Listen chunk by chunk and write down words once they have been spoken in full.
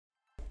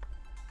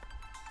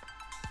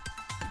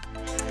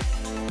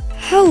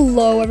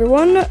Hello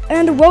everyone,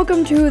 and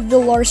welcome to The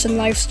Larson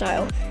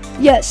Lifestyle.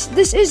 Yes,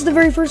 this is the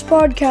very first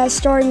podcast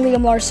starring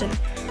Liam Larson,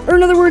 or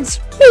in other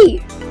words, me.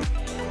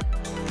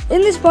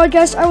 In this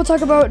podcast, I will talk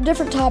about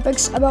different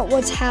topics about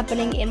what's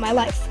happening in my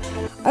life.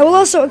 I will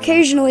also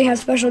occasionally have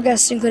special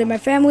guests, including my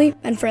family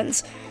and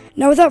friends.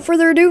 Now, without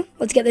further ado,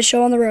 let's get this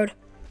show on the road.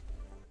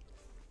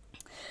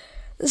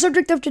 The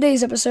subject of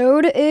today's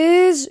episode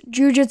is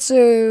Jiu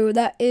Jitsu.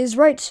 That is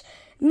right.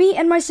 Me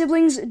and my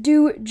siblings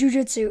do Jiu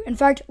Jitsu. In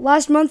fact,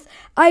 last month,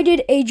 I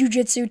did a Jiu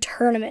Jitsu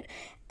tournament.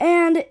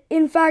 And,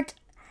 in fact,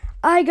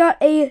 I got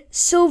a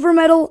silver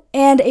medal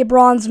and a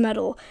bronze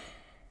medal.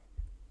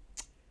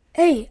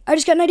 Hey, I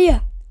just got an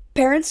idea.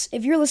 Parents,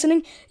 if you're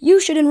listening, you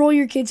should enroll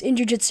your kids in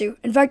Jiu Jitsu.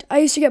 In fact, I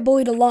used to get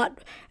bullied a lot,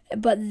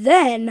 but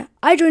then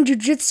I joined Jiu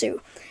Jitsu.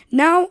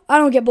 Now, I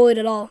don't get bullied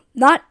at all.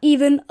 Not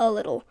even a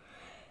little.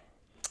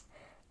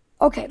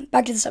 Okay,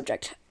 back to the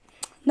subject.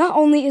 Not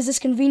only is this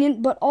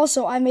convenient, but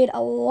also I made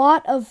a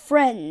lot of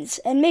friends,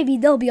 and maybe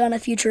they'll be on a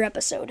future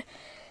episode.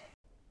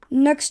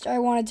 Next, I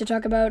wanted to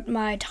talk about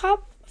my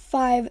top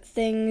 5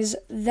 things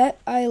that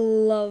I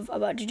love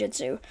about Jiu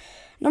Jitsu.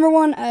 Number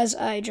 1, as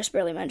I just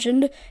barely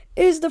mentioned,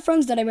 is the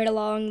friends that I made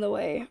along the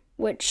way,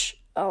 which,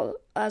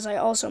 as I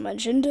also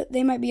mentioned,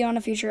 they might be on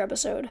a future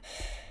episode.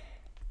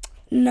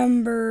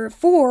 Number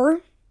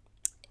 4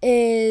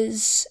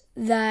 is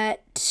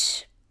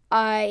that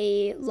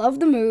I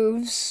love the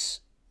moves,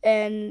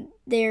 and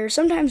they're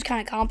sometimes kind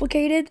of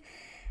complicated,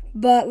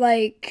 but,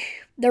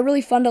 they're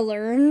really fun to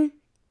learn,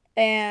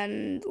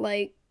 and,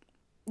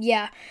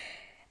 yeah.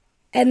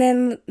 And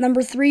then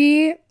number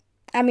 3,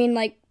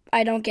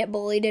 I don't get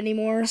bullied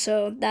anymore,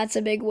 so that's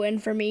a big win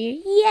for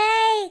me.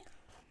 Yay!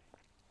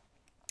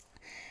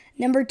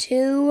 Number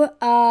 2,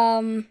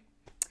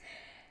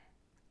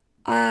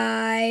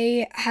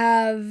 I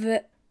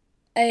have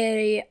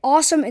a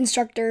awesome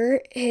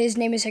instructor. His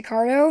name is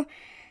Ricardo,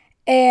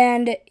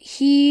 and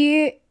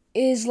he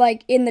is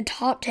in the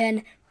top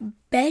 10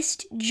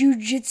 best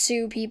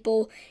jiu-jitsu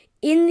people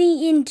in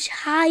the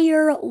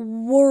entire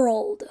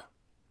world.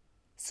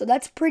 So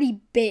that's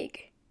pretty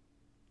big.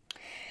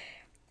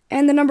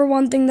 And the number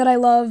 1 thing that I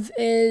love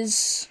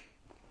is,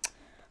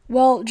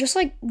 just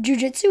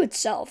jiu-jitsu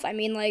itself.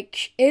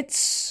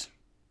 It's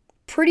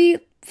pretty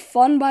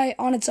fun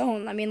on its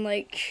own.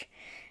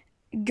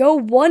 Go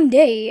one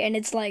day and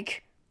it's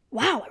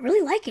wow, I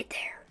really like it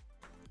there.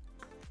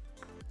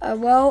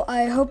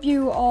 I hope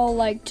you all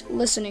liked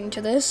listening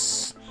to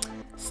this.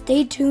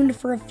 Stay tuned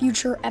for a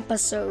future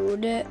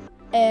episode,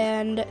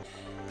 and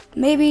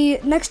maybe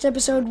next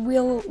episode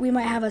we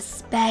might have a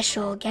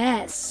special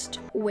guest.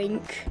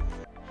 Wink.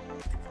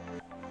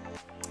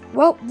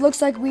 Well,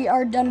 looks like we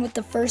are done with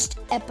the first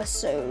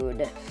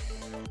episode.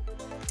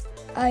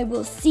 I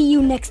will see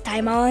you next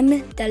time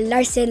on The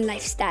Larson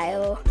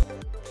Lifestyle.